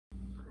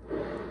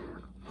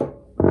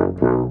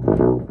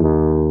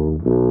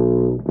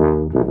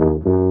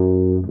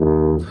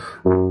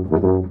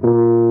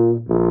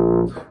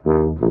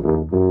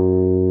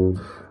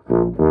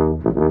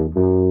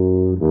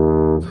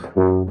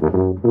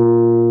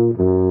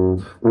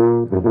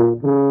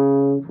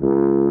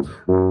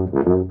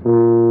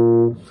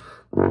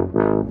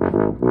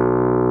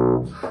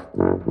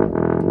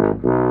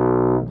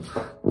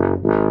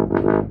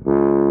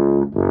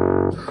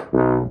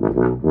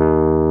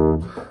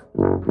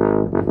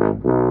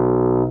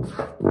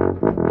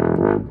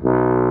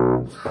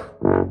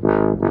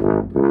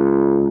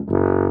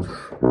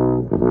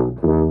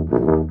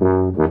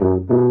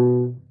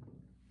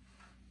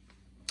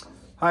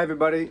Hi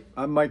everybody,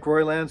 I'm Mike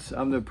Roylance.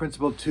 I'm the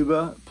principal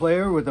tuba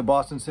player with the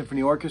Boston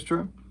Symphony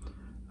Orchestra.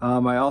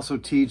 I also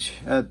teach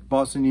at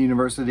Boston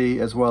University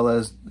as well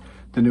as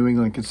the New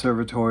England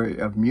Conservatory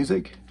of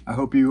Music. I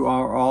hope you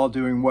are all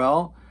doing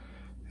well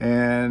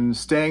and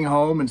staying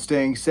home and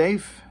staying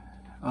safe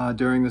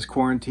during this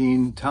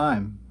quarantine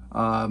time.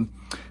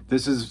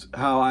 This is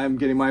how I'm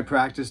getting my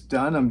practice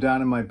done. I'm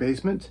down in my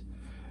basement.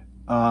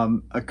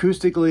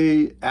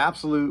 Acoustically,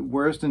 absolute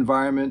worst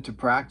environment to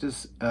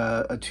practice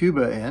a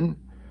tuba in.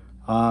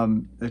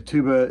 The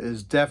tuba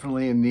is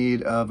definitely in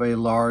need of a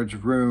large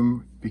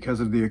room because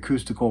of the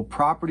acoustical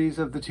properties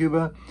of the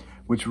tuba,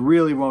 which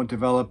really won't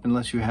develop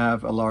unless you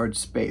have a large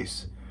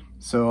space.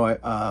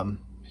 So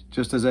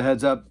just as a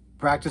heads up,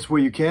 practice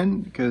where you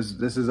can, because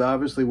this is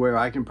obviously where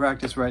I can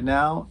practice right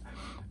now.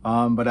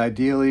 But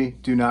ideally,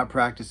 do not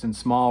practice in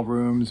small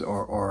rooms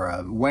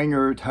or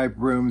Wagner type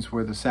rooms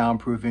where the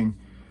soundproofing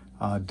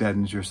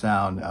deadens your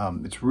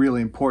sound. It's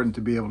really important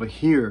to be able to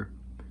hear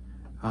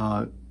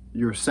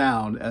your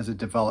sound as it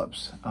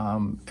develops,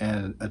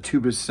 and a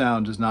tuba's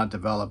sound does not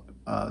develop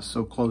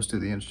so close to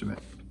the instrument.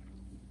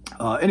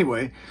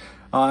 Anyway,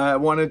 I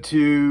wanted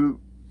to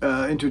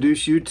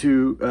introduce you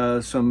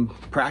to some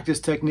practice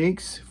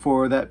techniques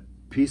for that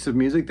piece of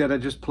music that I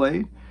just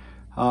played.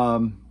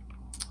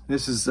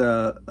 This is,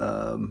 I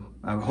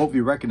hope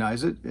you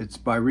recognize it. It's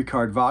by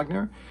Richard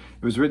Wagner.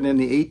 It was written in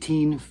the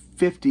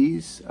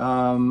 1850s.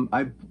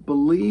 I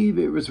believe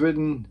it was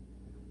written,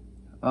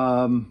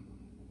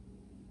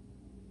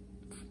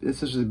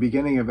 this is the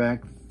beginning of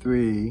Act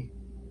 3.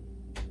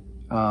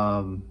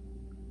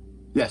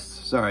 Yes,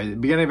 sorry, the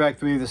beginning of Act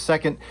 3, the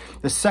second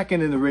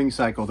in the ring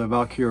cycle, the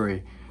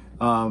Valkyrie,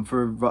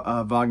 for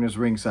Wagner's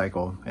ring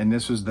cycle. And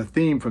this was the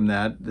theme from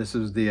that. This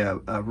is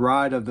the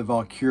Ride of the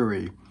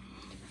Valkyrie.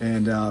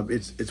 And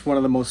it's one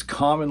of the most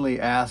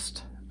commonly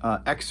asked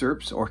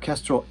excerpts,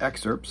 orchestral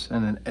excerpts.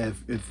 And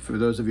if for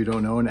those of you who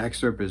don't know, an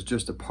excerpt is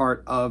just a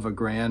part of a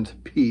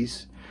grand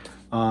piece.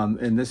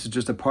 And this is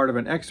just a part of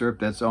an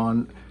excerpt that's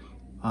on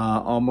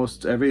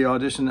almost every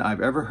audition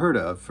I've ever heard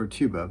of for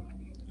tuba.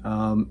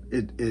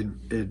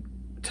 It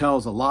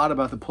tells a lot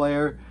about the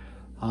player,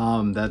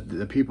 that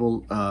the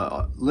people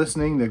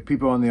listening, the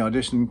people on the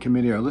audition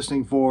committee are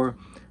listening for.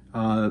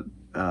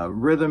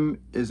 Rhythm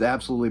is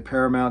absolutely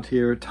paramount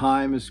here.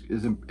 Time is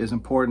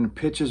important.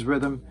 Pitch is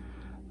rhythm.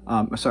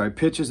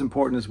 Pitch is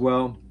important as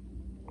well.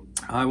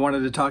 I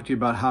wanted to talk to you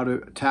about how to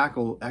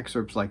tackle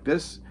excerpts like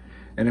this,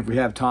 and if we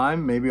have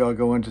time, maybe I'll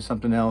go into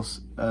something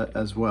else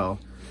as well.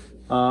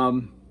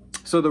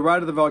 So the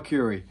Ride of the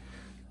Valkyrie,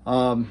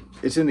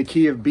 it's in the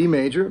key of B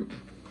major.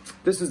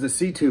 This is the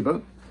C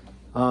tuba.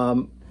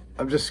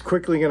 I'm just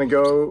quickly going to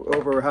go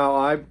over how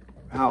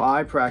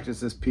I practice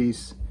this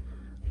piece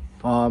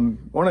on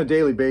a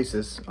daily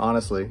basis.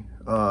 Honestly,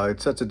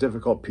 it's such a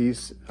difficult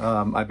piece.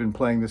 I've been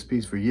playing this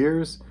piece for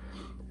years,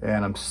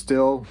 and I'm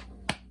still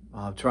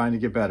trying to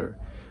get better.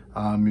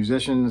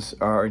 Musicians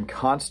are in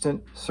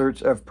constant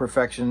search of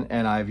perfection,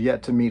 and I've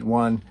yet to meet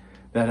one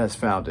that has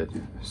found it.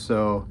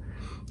 So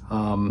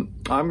I'm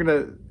going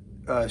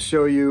to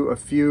show you a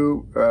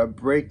few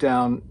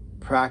breakdown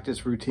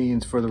practice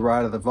routines for the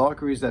Ride of the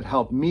Valkyries that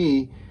help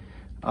me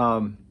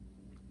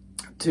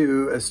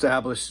to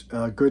establish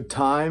good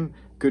time,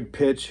 good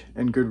pitch,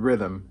 and good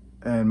rhythm.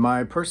 And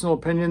my personal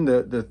opinion,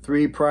 the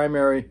three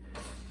primary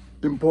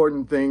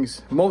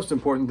most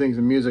important things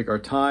in music are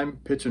time,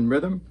 pitch, and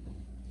rhythm.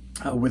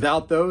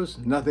 Without those,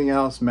 nothing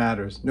else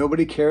matters.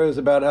 Nobody cares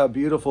about how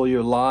beautiful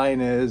your line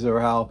is,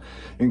 or how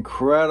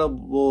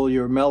incredible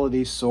your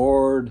melody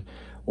soared,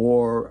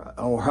 or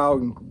how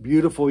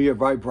beautiful your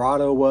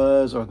vibrato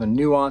was, or the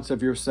nuance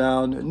of your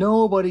sound.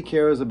 Nobody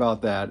cares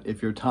about that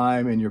if your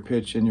time and your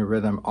pitch and your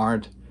rhythm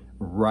aren't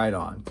right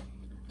on.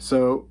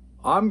 So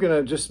I'm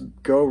gonna just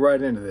go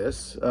right into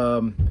this.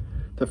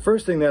 The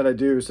first thing that I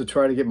do is to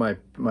try to get my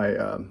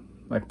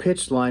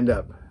pitch lined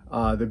up.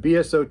 The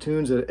BSO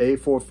tune's at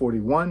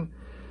A441,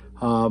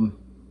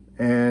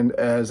 and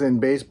as in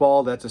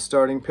baseball, that's a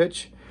starting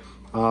pitch.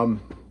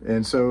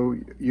 And so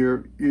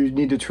you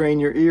need to train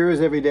your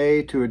ears every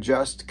day to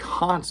adjust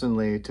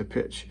constantly to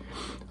pitch.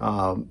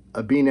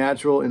 A B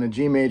natural in a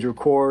G major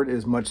chord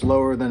is much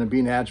lower than a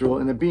B natural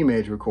in a B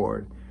major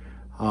chord.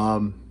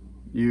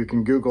 You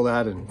can Google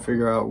that and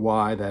figure out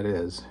why that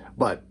is.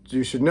 But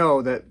you should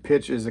know that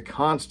pitch is a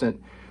constant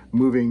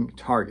moving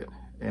target,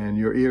 and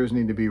your ears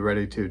need to be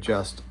ready to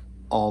adjust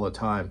all the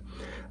time.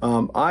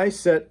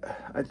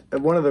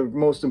 One of the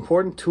most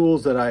important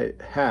tools that I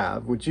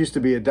have, which used to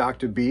be a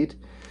Dr. Beat,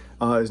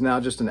 is now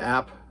just an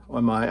app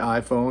on my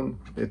iPhone.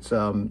 It's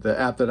the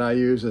app that I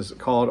use is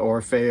called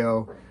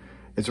Orfeo.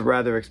 It's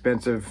rather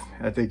expensive.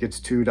 I think it's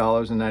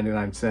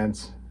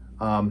 $2.99.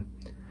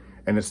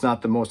 And it's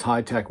not the most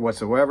high-tech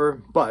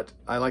whatsoever, but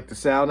I like the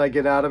sound I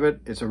get out of it.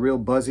 It's a real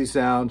buzzy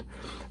sound.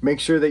 Make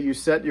sure that you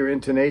set your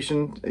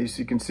intonation. As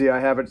you can see, I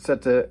have it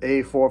set to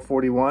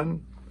A441.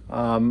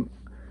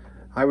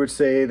 I would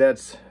say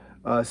that's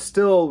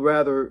still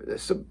rather,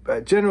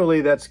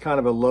 generally that's kind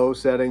of a low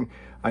setting.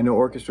 I know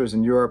orchestras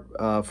in Europe,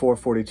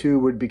 442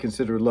 would be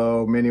considered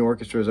low. Many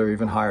orchestras are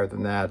even higher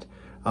than that.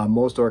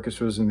 Most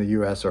orchestras in the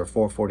US are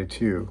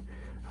 442.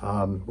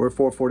 We're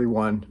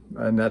 441,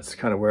 and that's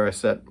kind of where I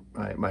set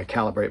my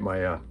calibrate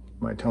my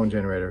tone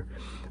generator.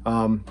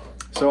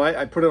 So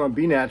I put it on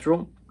B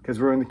natural because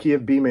we're in the key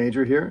of B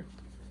major here.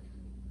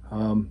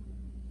 And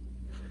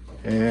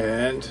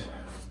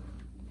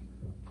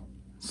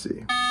let's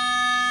see,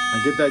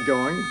 I get that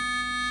going,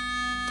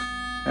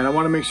 and I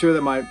want to make sure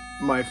that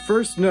my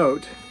first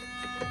note,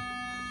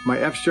 my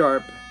F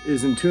sharp,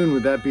 is in tune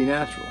with that B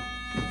natural.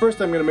 First,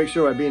 I'm going to make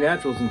sure my B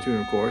natural is in tune,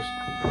 of course.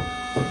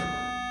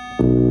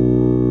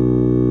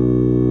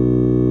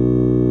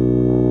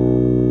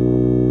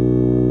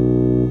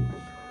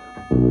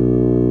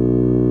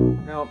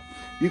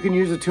 You can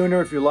use a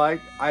tuner if you like.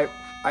 I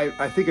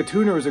think a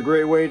tuner is a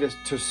great way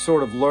to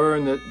sort of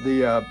learn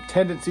the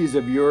tendencies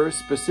of your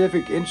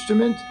specific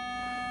instrument.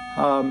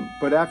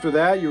 But after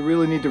that, you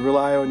really need to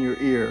rely on your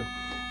ear.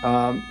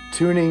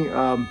 Tuning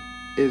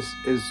is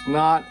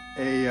not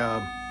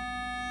a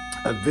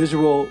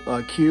visual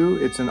cue,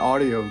 it's an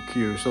audio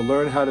cue. So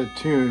learn how to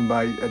tune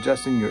by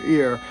adjusting your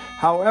ear.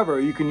 However,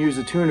 you can use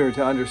a tuner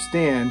to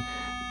understand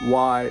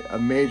why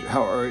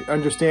or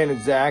understand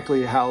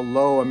exactly how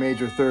low a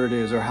major third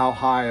is, or how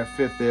high a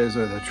fifth is,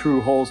 or the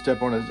true whole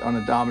step on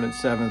a dominant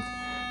seventh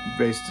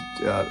based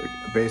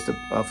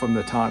from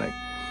the tonic.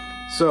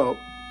 So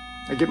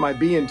I get my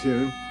B in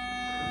tune.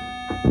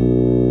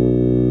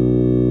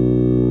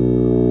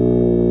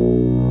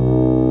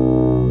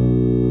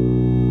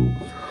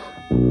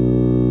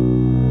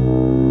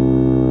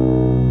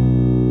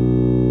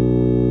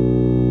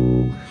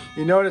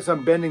 You notice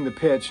I'm bending the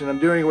pitch, and I'm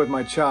doing it with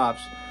my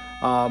chops.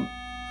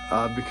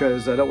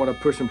 Because I don't want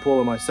to push and pull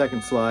on my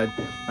second slide.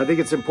 I think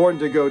it's important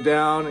to go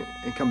down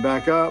and come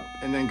back up,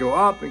 and then go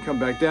up and come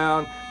back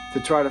down, to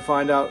try to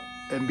find out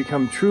and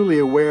become truly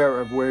aware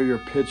of where your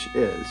pitch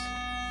is.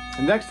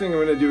 The next thing I'm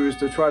going to do is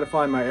to try to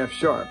find my F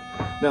sharp.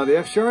 Now the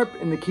F sharp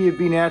in the key of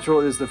B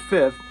natural is the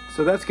fifth,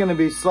 so that's going to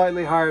be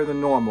slightly higher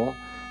than normal,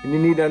 and you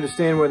need to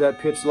understand where that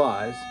pitch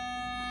lies.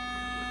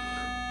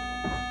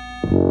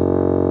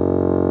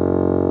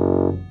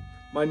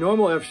 My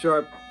normal F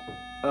sharp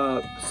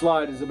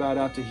slide is about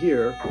out to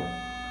here.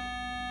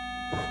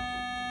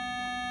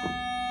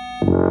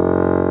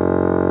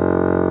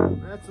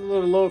 That's a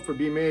little low for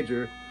B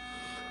major.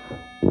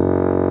 I'm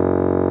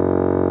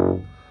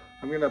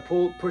going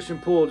to push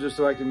and pull just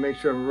so I can make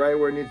sure I'm right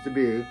where it needs to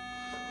be.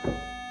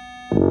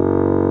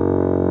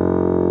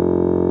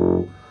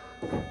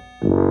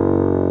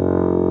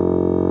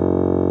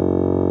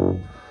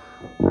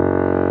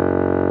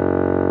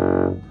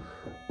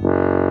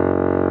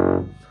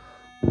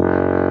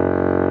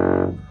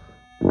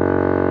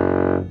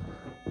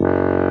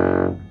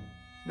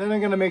 Then I'm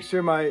going to make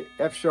sure my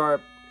F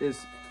sharp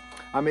is,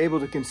 I'm able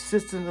to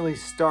consistently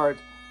start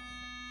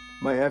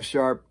my F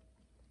sharp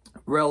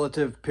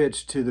relative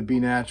pitch to the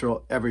B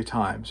natural every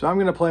time. So I'm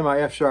going to play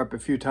my F sharp a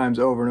few times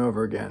over and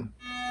over again.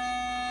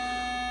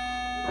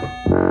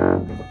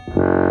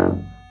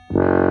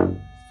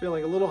 It's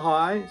feeling a little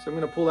high, so I'm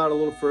going to pull out a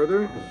little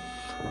further.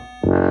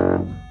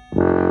 A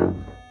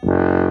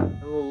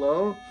little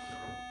low.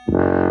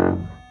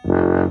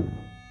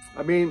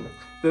 I mean,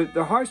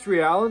 the harsh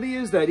reality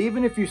is that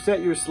even if you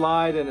set your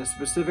slide in a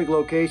specific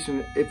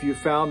location, if you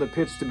found the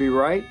pitch to be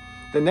right,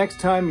 the next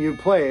time you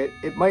play it,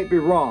 it might be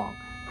wrong.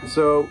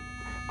 So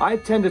I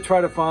tend to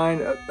try to find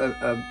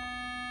the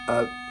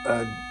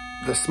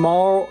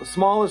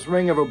smallest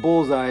ring of a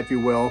bullseye, if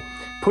you will,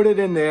 put it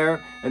in there,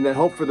 and then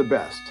hope for the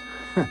best.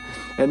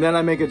 And then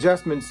I make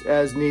adjustments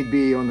as need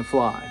be on the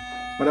fly.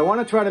 But I want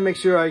to try to make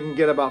sure I can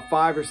get about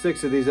 5 or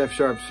 6 of these F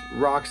sharps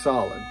rock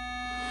solid.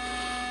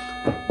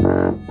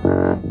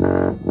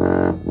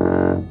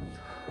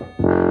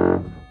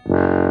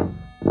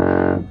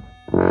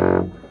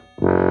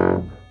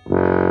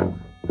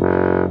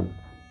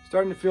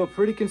 Starting to feel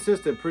pretty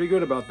consistent, pretty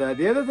good about that.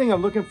 The other thing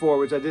I'm looking for,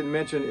 which I didn't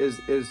mention,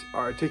 is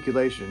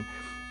articulation.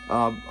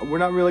 We're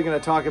not really going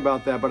to talk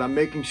about that, but I'm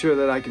making sure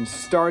that I can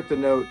start the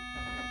note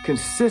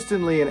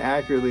consistently and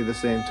accurately at the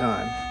same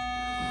time.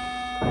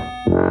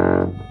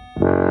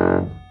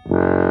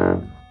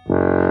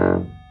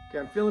 Okay,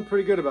 I'm feeling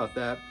pretty good about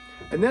that.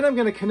 And then I'm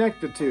going to connect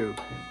the two.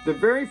 The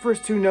very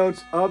first 2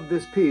 notes of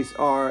this piece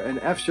are an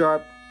F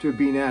sharp to a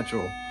B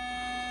natural.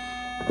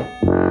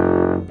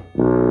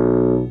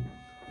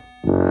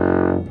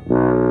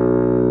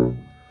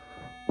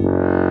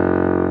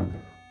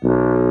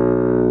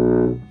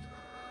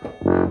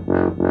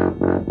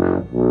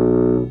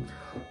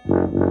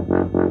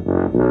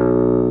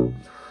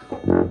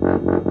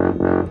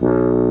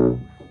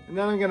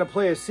 to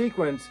play a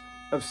sequence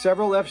of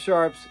several F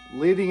sharps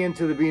leading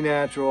into the B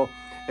natural,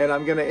 and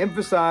I'm going to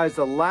emphasize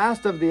the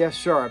last of the F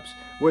sharps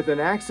with an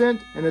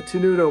accent and a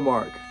tenuto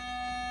mark.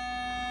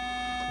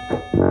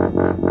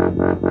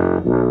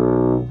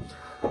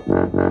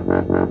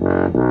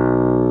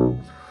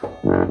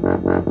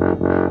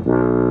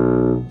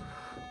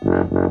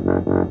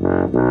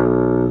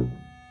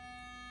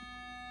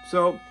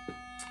 So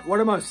what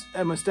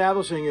I'm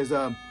establishing is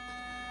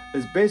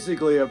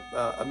basically a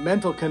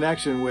mental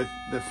connection with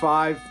the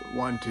 5,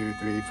 1, 2,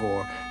 3,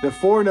 4, the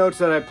 4 notes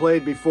that I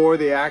played before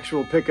the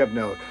actual pickup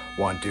note.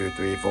 1, 2,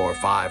 3, 4,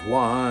 5,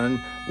 1,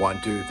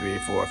 1, 2, 3,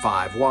 4,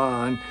 5,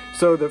 1.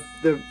 So the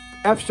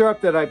F sharp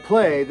that I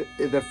play,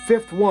 the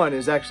 5th one,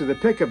 is actually the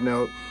pickup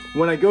note.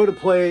 When I go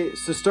to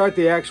start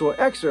the actual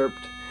excerpt,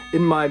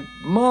 in my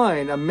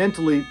mind, I'm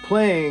mentally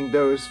playing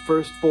those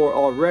first 4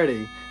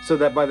 already, so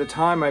that by the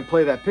time I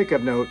play that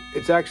pickup note,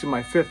 it's actually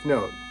my 5th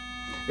note.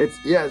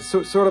 It's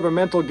sort of a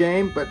mental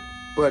game, but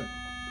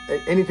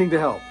anything to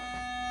help.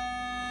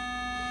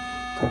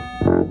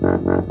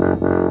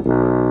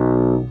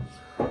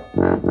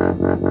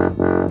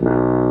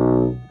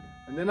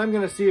 And then I'm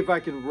going to see if I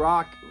can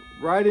rock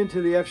right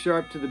into the F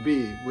sharp to the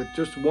B with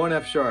just one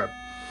F sharp.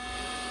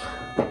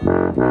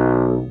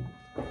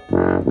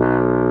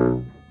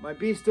 My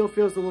B still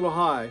feels a little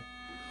high.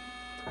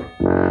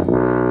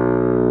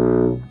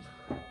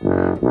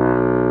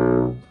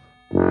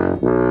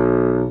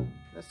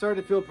 That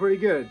started to feel pretty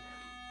good.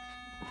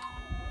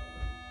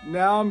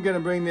 Now I'm going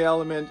to bring the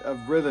element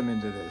of rhythm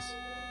into this.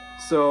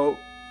 So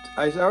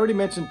I already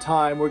mentioned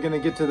time. We're going to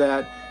get to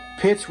that.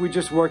 Pitch we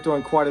just worked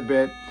on quite a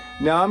bit.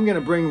 Now I'm going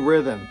to bring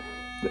rhythm.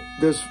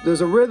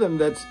 There's a rhythm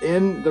that's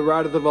in the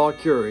Ride of the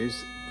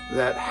Valkyries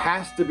that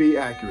has to be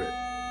accurate.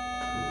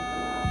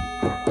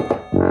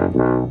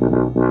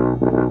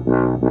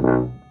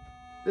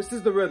 This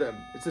is the rhythm.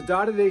 It's a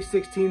dotted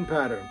A16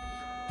 pattern.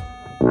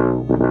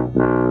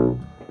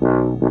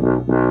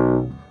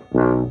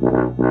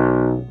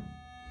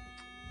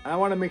 I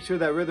want to make sure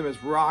that rhythm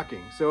is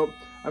rocking. So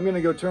I'm going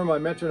to go turn my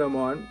metronome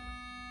on.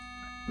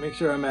 Make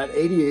sure I'm at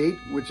 88,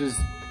 which is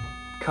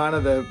kind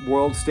of the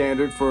world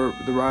standard for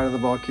the Ride of the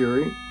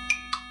Valkyrie.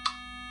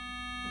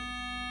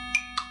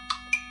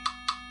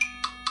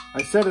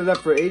 I set it up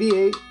for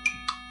 88.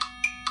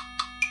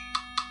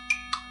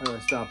 How do I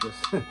stop this?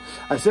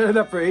 I set it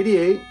up for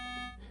 88.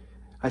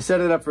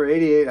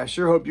 I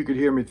sure hope you could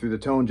hear me through the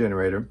tone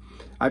generator.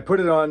 I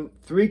put it on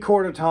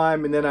 3/4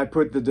 time, and then I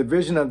put the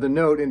division of the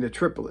note into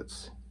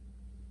triplets.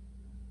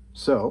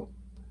 So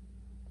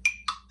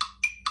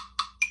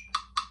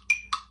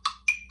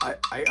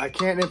I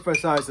can't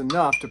emphasize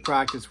enough to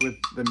practice with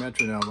the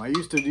metronome. I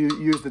used to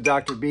use the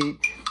Dr. Beat,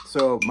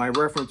 so my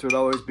reference would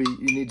always be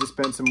you need to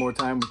spend some more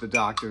time with the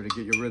doctor to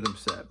get your rhythm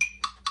set.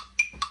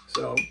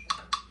 So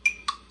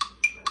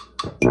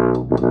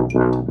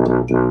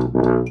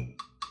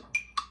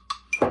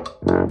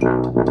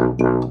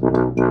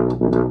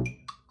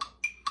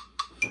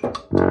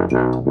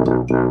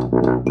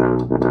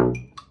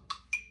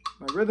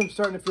my rhythm's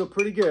starting to feel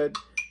pretty good.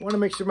 I want to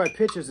make sure my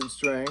pitch isn't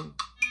straying.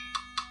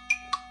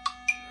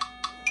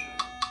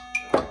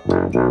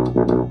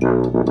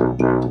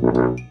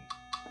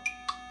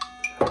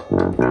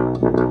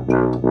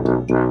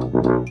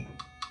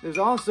 There's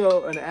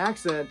also an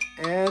accent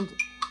and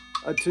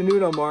a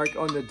tenuto mark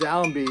on the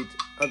downbeat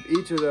of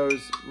each of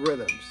those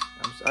rhythms.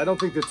 I don't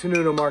think the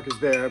tenuto mark is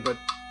there, but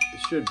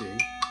it should be.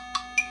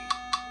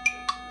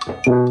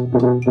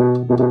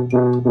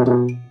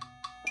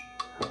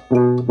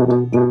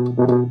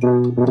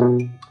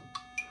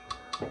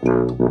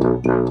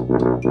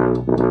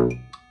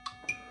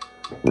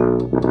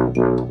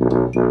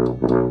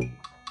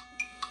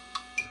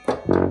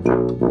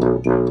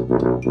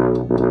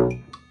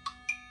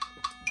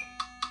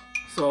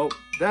 So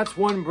that's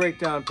one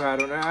breakdown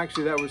pattern.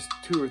 Actually, that was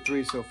 2 or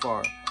 3 so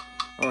far.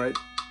 All right.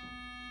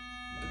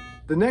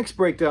 The next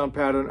breakdown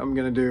pattern I'm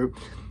going to do,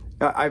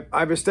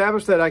 I've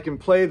established that I can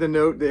play the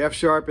note, the F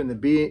sharp and the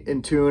B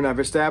in tune. I've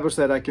established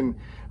that I can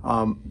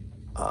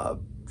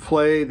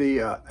play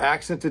the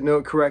accented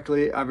note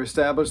correctly. I've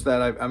established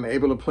that I'm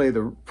able to play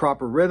the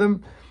proper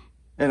rhythm.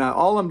 And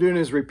all I'm doing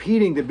is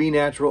repeating the B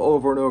natural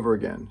over and over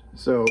again.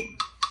 So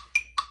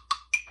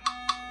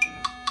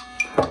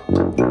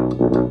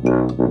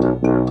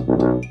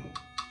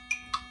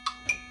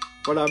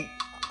but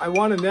I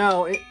want to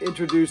now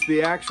introduce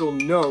the actual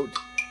note,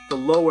 the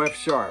low F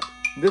sharp.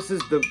 This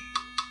is the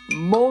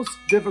most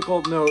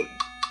difficult note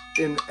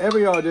in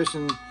every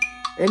audition.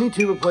 Any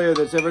tuba player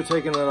that's ever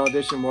taken an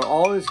audition will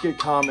always get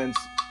comments.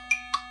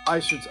 I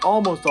should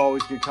almost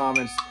always get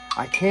comments.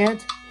 I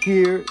can't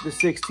hear the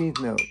 16th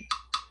note.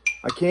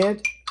 I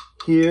can't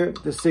hear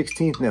the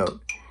 16th note.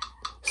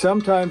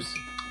 Sometimes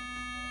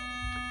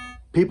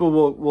people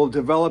will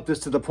develop this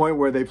to the point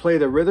where they play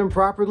the rhythm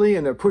properly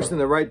and they're pushing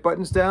the right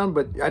buttons down,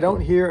 but I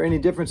don't hear any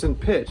difference in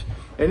pitch.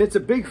 And it's a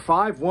big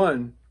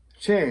 5-1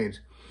 change.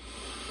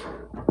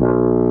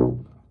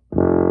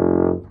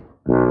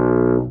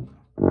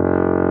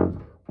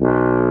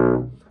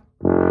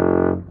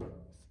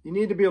 You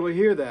need to be able to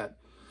hear that.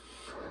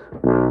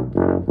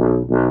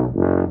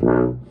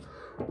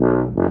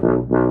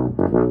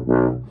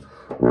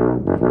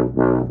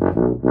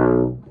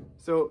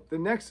 So the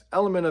next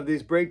element of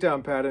these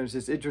breakdown patterns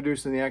is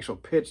introducing the actual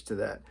pitch to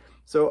that.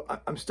 So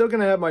I'm still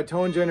going to have my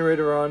tone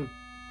generator on,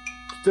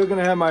 still going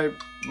to have my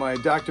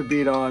Dr.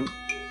 Beat on.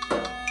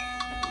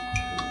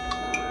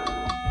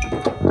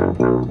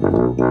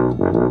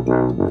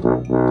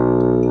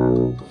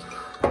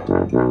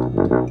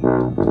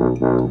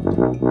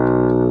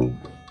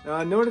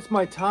 Now notice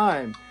my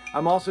time.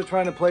 I'm also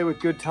trying to play with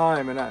good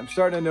time, and I'm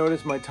starting to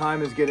notice my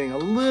time is getting a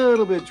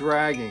little bit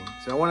dragging.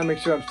 So I want to make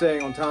sure I'm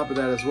staying on top of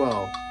that as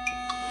well.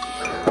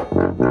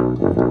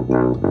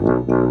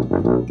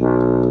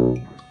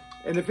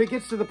 And if it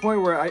gets to the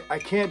point where I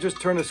can't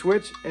just turn a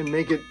switch and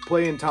make it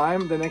play in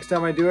time the next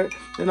time I do it,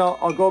 then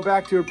I'll go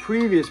back to a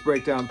previous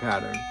breakdown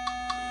pattern.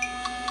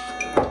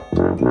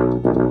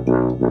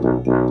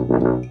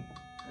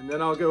 And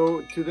then I'll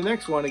go to the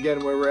next one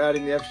again where we're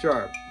adding the F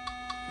sharp.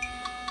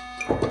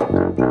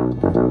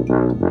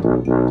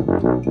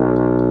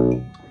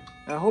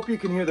 I hope you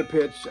can hear the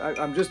pitch.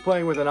 I'm just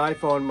playing with an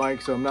iPhone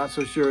mic, so I'm not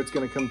so sure it's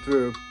going to come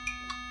through.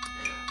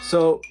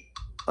 So,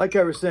 like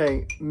I was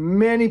saying,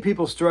 many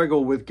people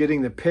struggle with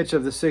getting the pitch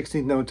of the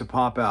 16th note to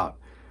pop out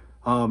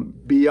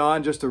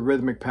beyond just a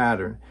rhythmic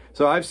pattern.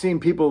 So I've seen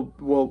people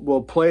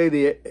will play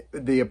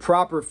the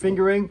proper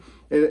fingering.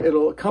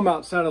 It'll come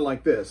out sounding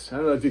like this. I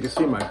don't know if you can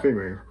see my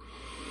fingering.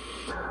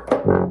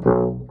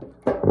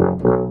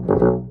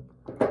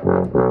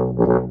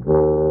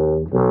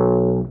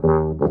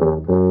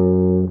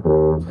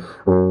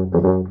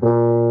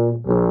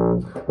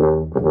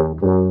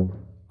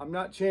 I'm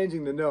not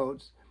changing the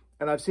notes,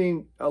 and I've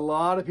seen a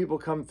lot of people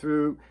come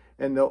through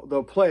and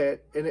they'll play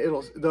it, and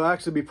they'll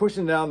actually be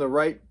pushing down the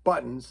right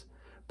buttons,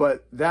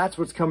 but that's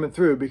what's coming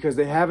through because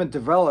they haven't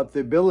developed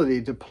the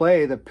ability to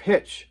play the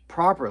pitch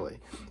properly.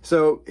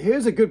 So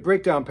here's a good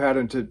breakdown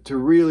pattern to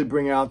really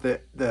bring out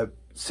the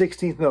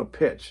 16th note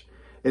pitch.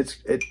 It's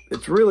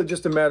really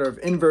just a matter of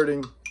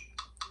inverting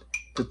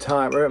the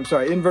time, or I'm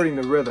sorry, inverting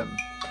the rhythm.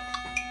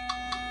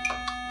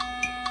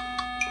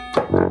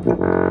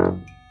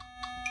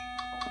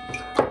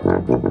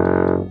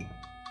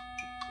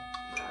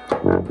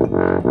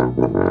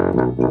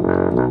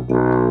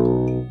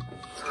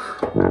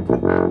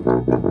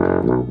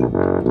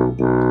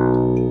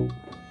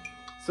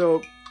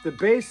 So the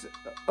base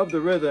of the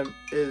rhythm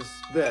is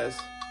this.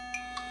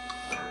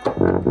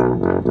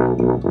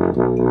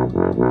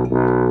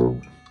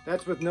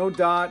 That's with no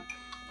dot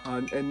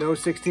and no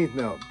 16th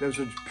note. Those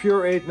are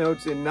pure 8th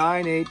notes in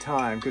 9/8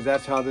 time, because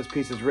that's how this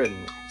piece is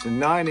written. It's in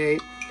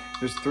 9/8.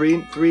 There's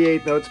three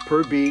 8th notes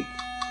per beat.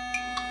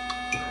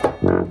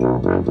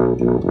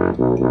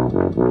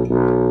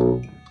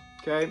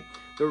 Okay,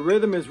 the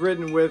rhythm is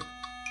written with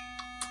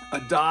a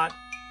dot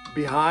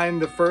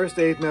behind the first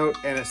 8th note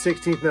and a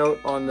 16th note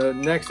on the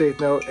next 8th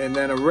note, and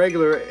then a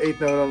regular 8th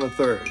note on the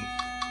third.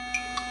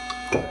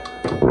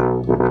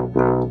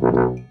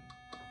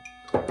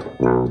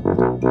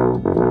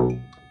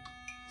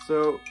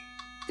 So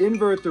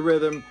invert the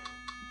rhythm,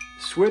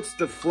 switch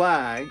the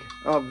flag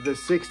of the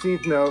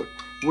 16th note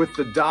with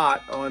the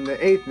dot on the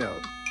 8th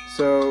note.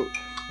 So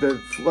the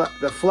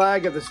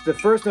flag of the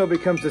first note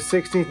becomes the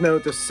 16th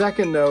note, the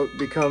second note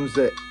becomes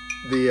the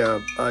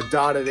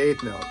dotted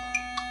 8th note.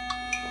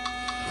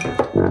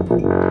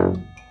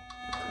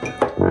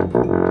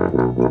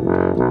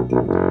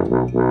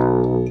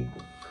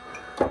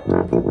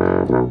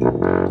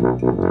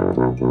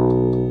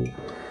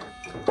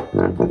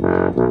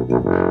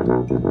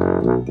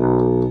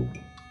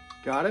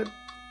 Got it?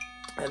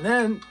 And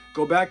then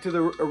go back to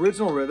the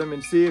original rhythm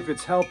and see if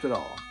it's helped at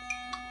all.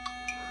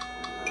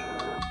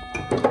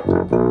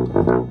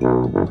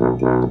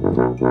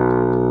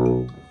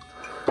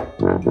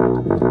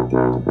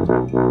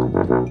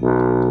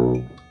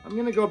 I'm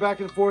going to go back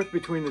and forth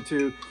between the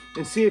two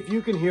and see if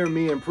you can hear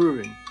me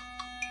improving.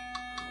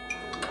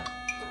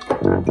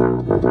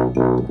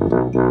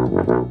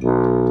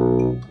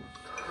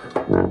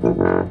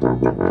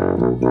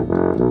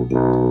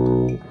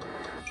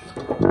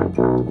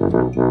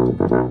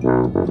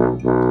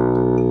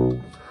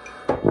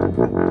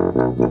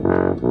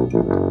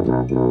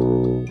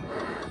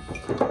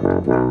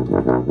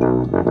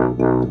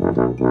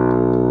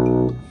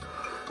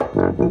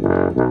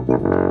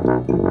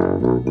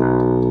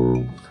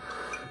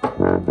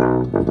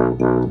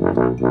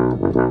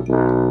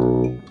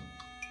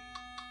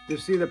 You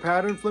see the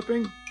pattern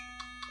flipping?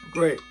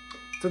 Great.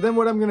 So then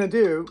what I'm going to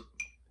do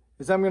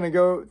is I'm going to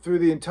go through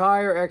the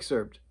entire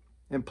excerpt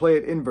and play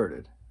it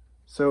inverted.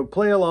 So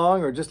play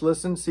along or just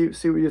listen, see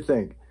what you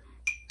think.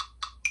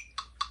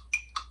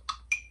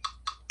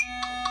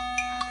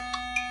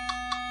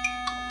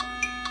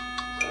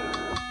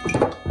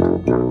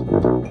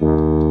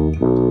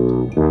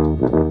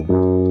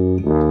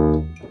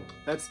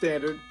 That's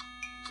standard.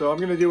 So I'm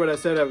going to do what I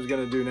said I was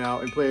going to do now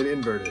and play it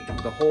inverted,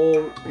 the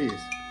whole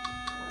piece.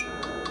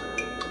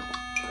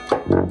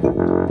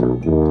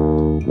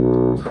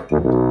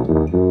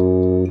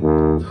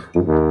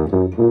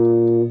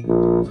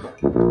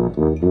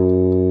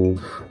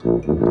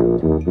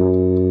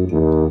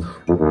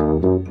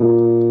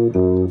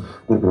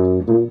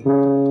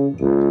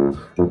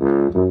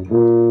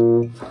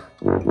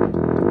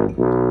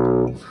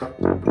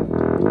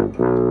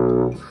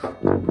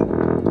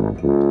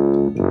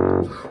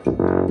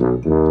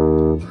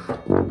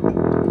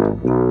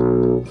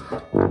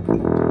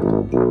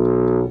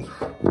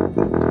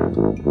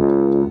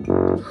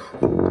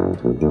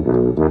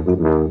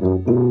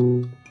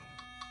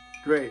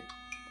 Great.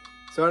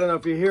 So I don't know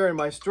if you're hearing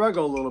my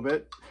struggle a little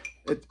bit.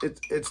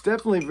 It's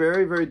definitely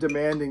very, very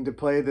demanding to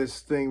play this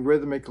thing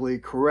rhythmically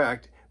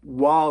correct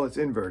while it's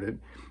inverted.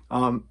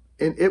 And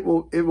it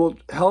will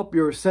help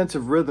your sense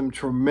of rhythm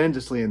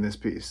tremendously in this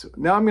piece.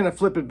 Now I'm going to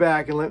flip it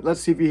back and let's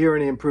see if you hear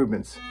any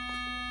improvements.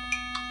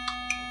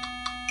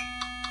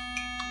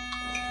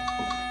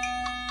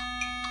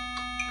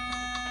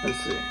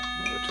 Let's see.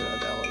 Maybe turn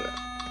that down a little bit.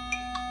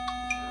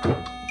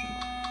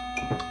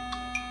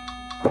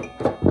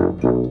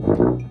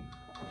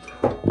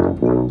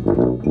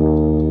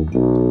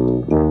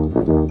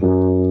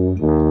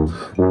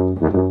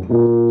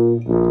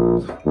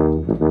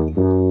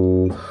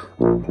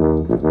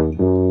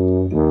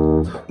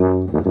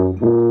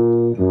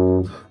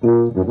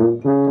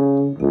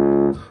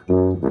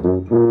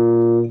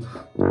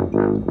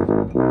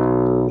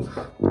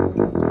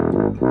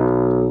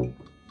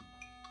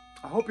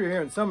 I hope you're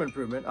hearing some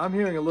improvement. I'm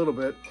hearing a little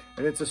bit,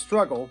 and it's a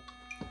struggle.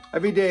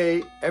 Every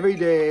day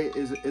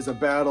is a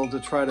battle to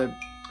try to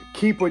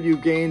keep what you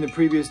gained the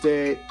previous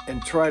day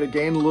and try to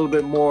gain a little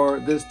bit more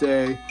this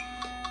day.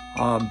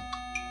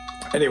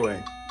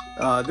 Anyway,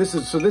 this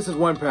is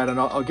one pattern.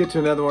 I'll get to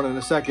another one in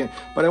a second,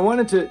 but I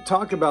wanted to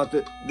talk about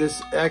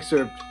this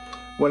excerpt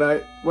when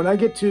I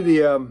get to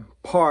the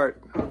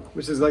part,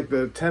 which is like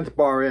the 10th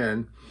bar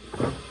in.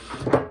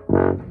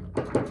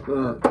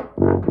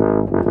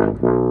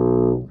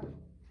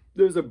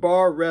 There's a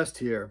bar rest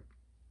here,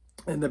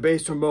 and the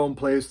bass trombone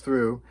plays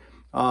through.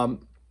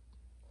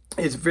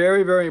 It's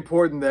very, very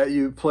important that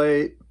you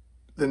play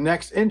the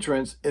next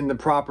entrance in the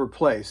proper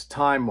place,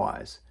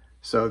 time-wise.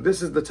 So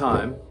this is the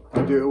time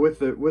to do it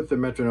with the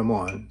metronome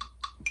on.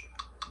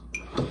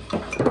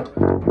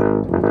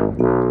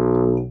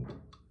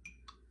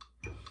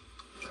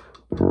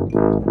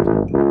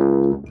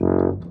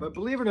 But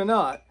believe it or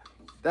not,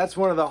 that's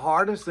one of the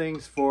hardest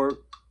things for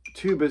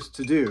tubists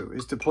to do,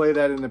 is to play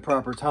that in the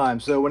proper time.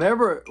 So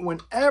whenever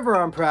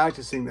I'm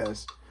practicing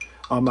this,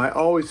 I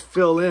always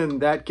fill in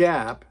that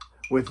gap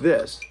with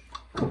this.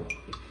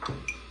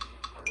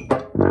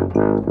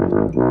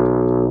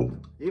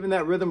 Even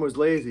that rhythm was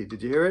lazy.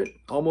 Did you hear it?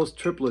 Almost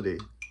triplety.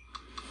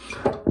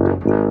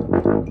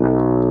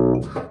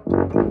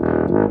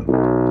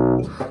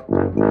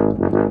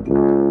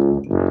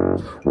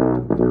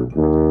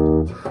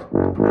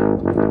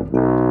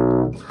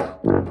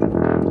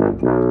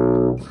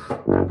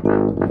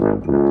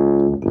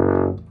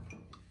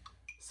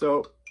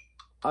 So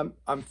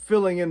I'm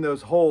filling in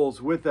those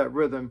holes with that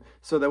rhythm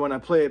so that when I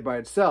play it by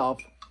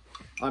itself,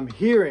 I'm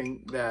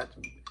hearing that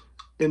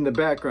in the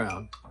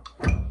background.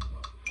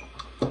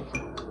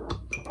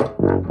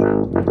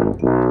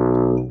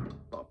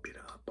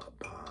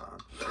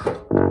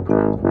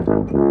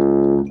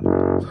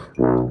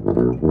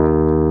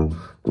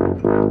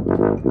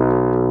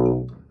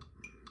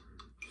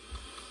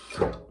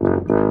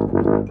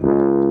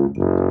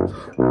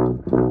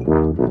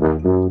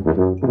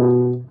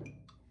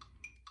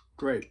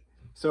 Great.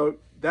 So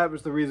that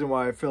was the reason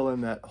why I fill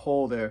in that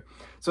hole there.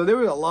 So there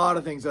were a lot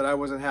of things that I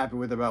wasn't happy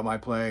with about my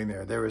playing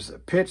there. There was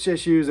pitch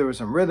issues, there were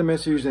some rhythm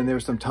issues, and there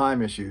were some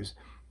time issues.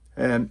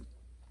 And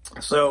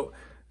so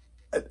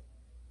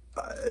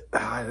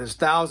there's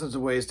thousands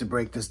of ways to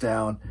break this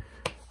down,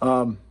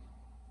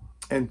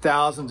 and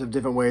thousands of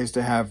different ways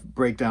to have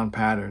breakdown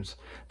patterns.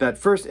 That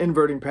first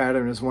inverting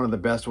pattern is one of the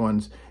best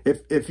ones.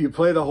 If you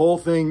play the whole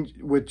thing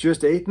with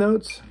just 8th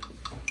notes,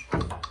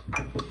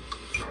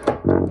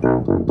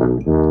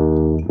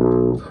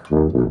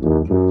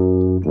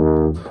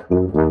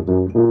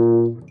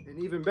 and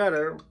even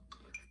better,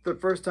 the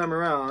first time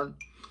around,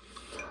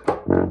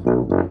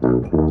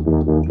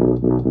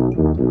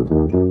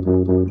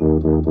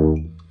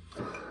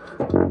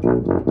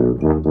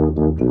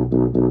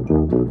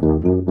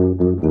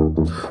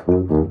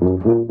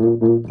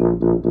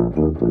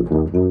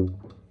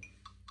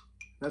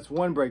 that's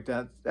one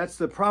breakdown.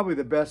 That's probably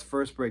the best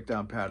first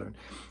breakdown pattern.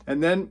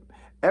 And then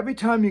every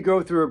time you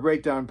go through a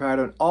breakdown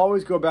pattern,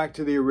 always go back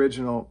to the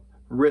original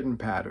written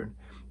pattern.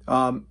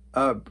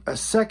 A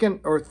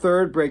second or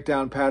third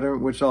breakdown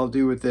pattern, which I'll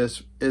do with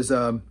this, is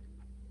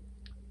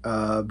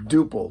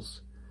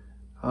duples.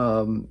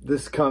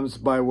 This comes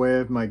by way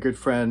of my good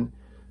friend,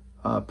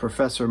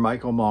 Professor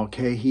Michael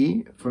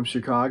Mulcahy from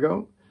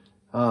Chicago.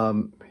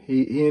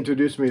 He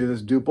introduced me to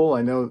this duple.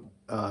 I know,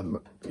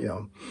 you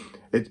know,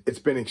 it's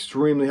been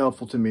extremely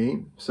helpful to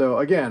me. So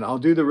again, I'll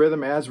do the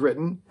rhythm as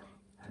written,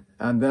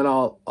 and then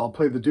I'll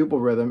play the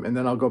duple rhythm, and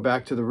then I'll go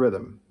back to the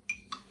rhythm.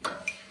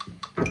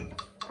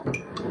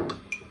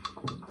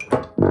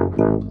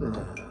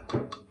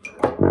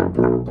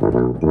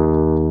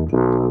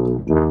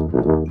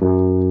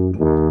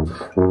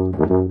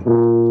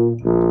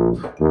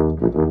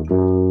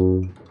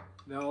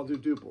 Now I'll do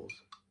duples.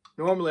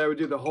 Normally I would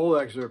do the whole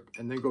excerpt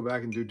and then go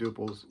back and do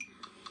duples.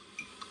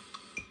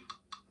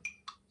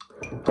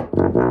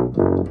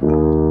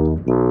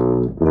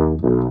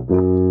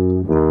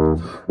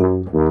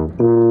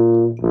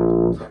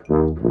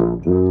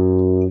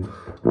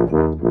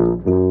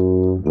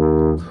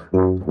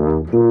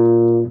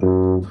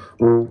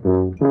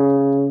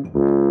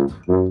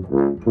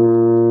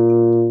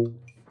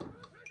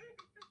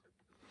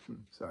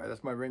 Sorry,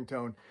 that's my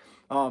ringtone.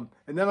 And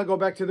then I'll go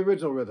back to the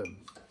original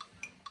rhythm.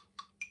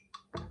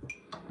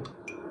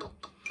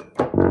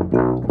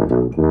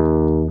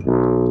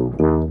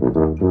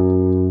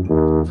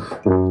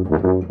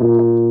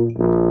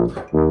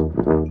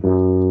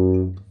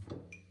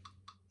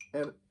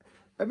 And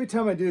every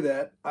time I do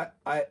that,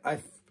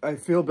 I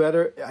feel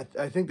better.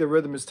 I think the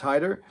rhythm is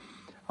tighter.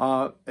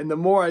 And the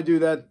more I do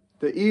that,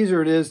 the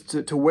easier it is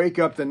to wake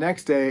up the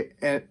next day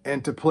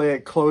and to play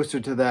it closer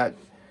to that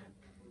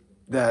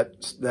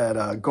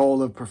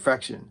goal of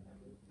perfection.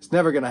 It's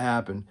never going to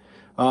happen.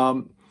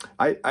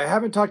 I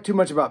haven't talked too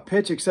much about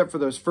pitch except for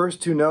those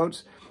first two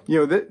notes. You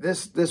know,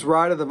 this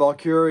ride of the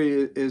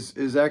Valkyrie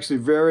is actually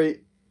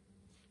very,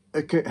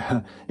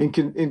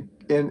 in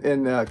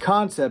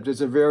concept,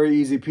 it's a very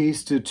easy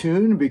piece to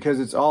tune because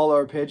it's all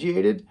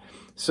arpeggiated.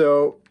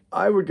 So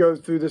I would go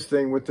through this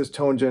thing with this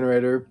tone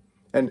generator,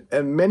 and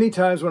many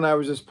times when I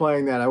was just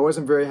playing that, I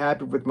wasn't very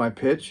happy with my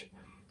pitch.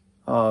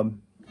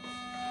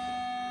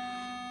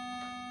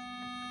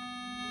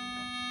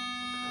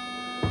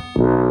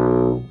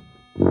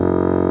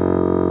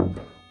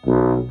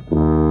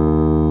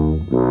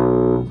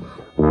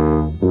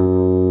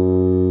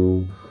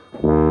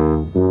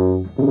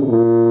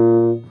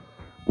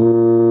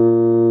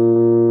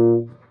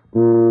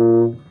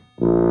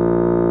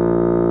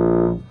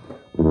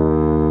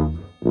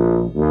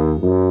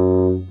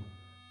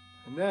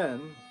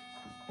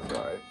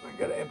 Sorry, I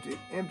gotta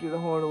empty the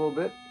horn a little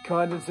bit.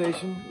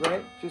 Condensation,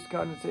 right? Just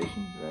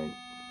condensation, right?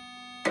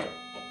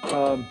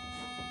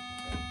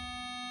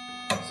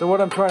 So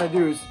what I'm trying to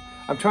do is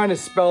I'm trying to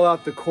spell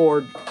out the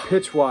chord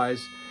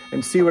pitch-wise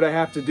and see what I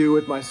have to do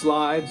with my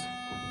slides,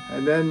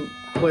 and then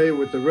play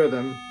with the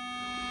rhythm.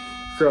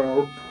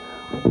 So.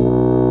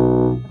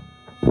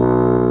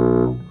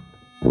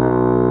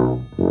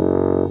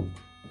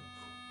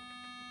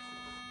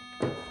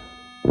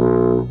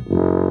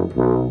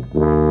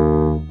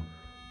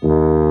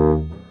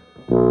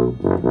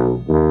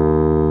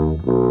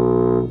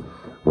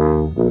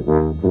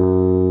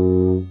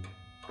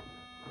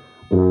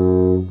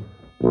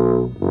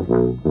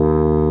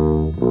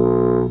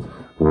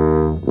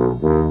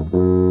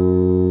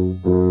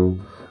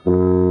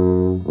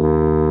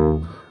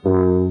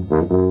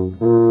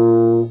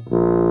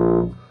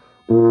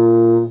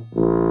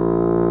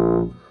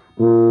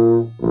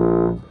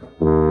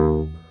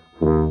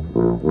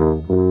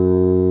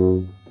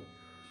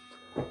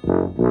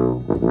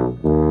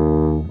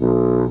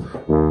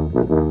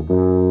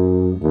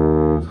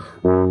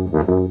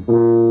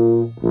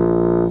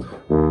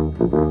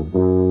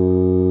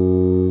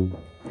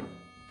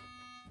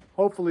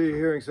 Hopefully you're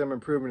hearing some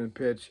improvement in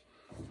pitch.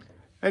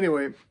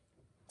 Anyway,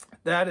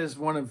 that is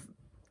one of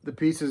the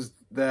pieces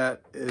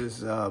that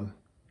is at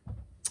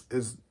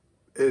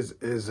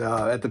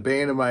the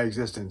bane of my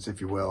existence, if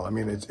you will. I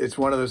mean, it's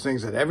one of those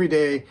things that every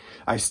day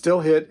I still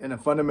hit in a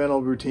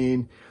fundamental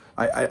routine.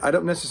 I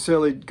don't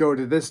necessarily go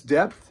to this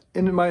depth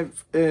in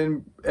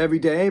every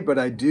day, but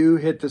I do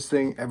hit this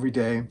thing every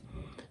day.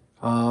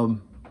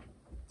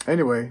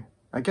 Anyway,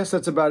 I guess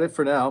that's about it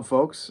for now,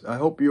 folks. I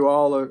hope you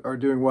all are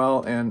doing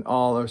well and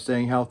all are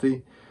staying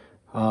healthy.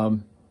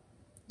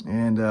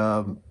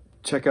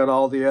 Check out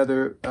all the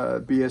other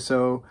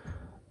BSO,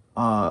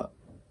 I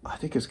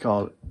think it's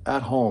called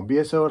At Home,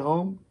 BSO at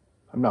Home.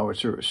 I'm not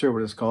sure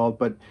what it's called,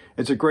 but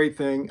it's a great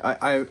thing.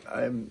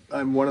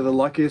 I'm one of the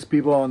luckiest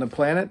people on the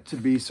planet to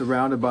be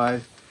surrounded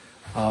by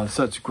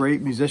such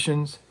great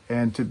musicians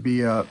and to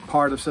be a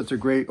part of such a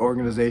great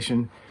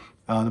organization,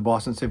 the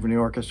Boston Symphony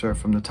Orchestra,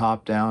 from the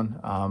top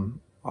down.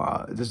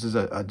 This is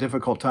a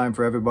difficult time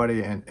for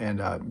everybody,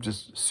 and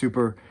just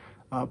super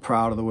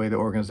proud of the way the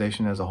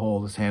organization as a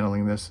whole is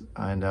handling this,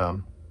 and I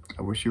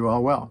wish you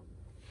all well.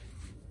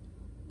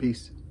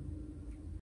 Peace.